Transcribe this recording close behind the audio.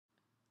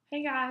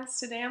Hey guys,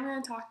 today I'm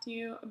going to talk to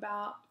you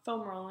about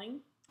foam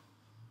rolling.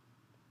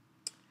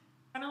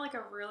 Kind of like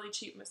a really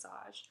cheap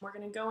massage. We're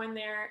going to go in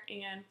there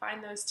and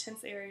find those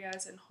tense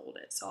areas and hold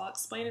it. So I'll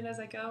explain it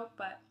as I go,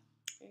 but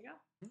here you go.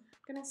 I'm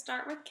going to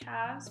start with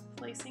calves,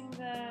 placing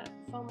the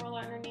foam roller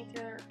underneath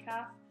your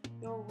calf.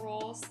 You'll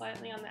roll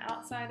slightly on the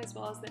outside as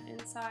well as the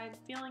inside,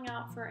 feeling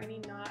out for any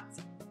knots.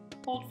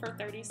 Hold for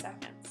 30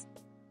 seconds.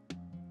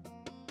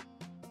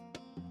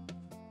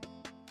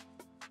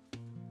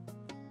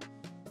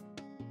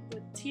 The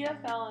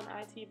TFL and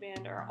IT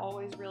band are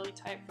always really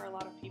tight for a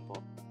lot of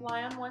people.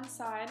 Lie on one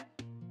side.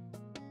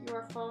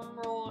 Your foam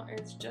roll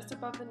is just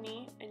above the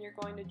knee and you're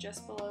going to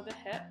just below the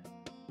hip.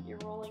 You're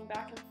rolling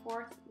back and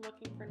forth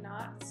looking for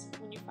knots.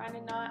 When you find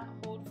a knot,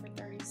 hold for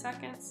 30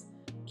 seconds.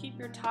 Keep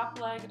your top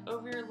leg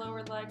over your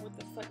lower leg with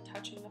the foot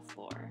touching the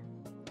floor.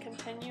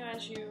 Continue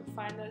as you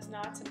find those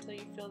knots until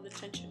you feel the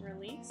tension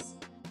release.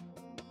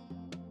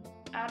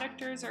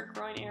 Adductors or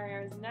groin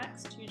area is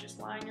next. You just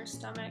lie on your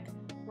stomach,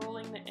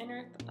 rolling the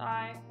inner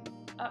thigh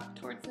up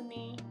towards the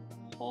knee.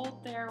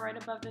 Hold there right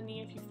above the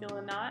knee if you feel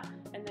a knot,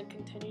 and then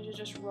continue to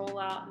just roll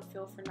out and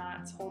feel for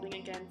knots, holding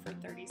again for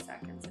 30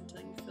 seconds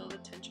until you feel the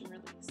tension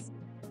release.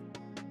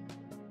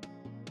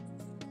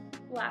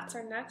 Lats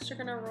are next. You're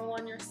going to roll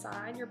on your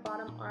side. Your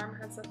bottom arm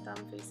has the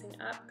thumb facing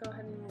up. Go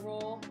ahead and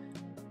roll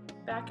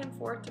back and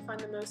forth to find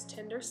the most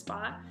tender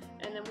spot,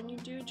 and then when you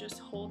do, just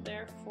hold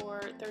there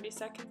for 30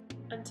 seconds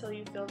until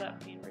you feel that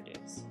pain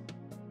reduce.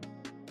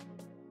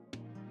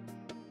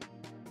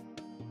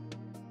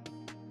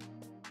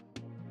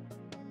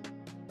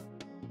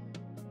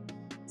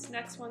 This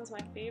next one's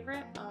my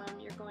favorite.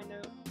 You're going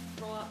to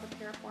roll out the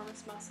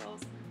piriformis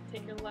muscles.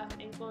 Take your left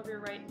ankle of your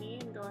right knee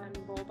and go ahead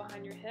and roll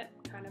behind your hip,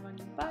 kind of on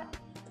your butt.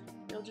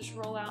 You'll just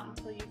roll out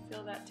until you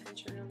feel that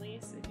tension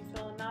release. If you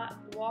feel a knot,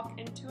 walk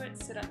into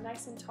it, sit up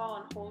nice and tall,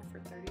 and hold for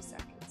 30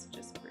 seconds.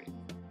 Just breathe.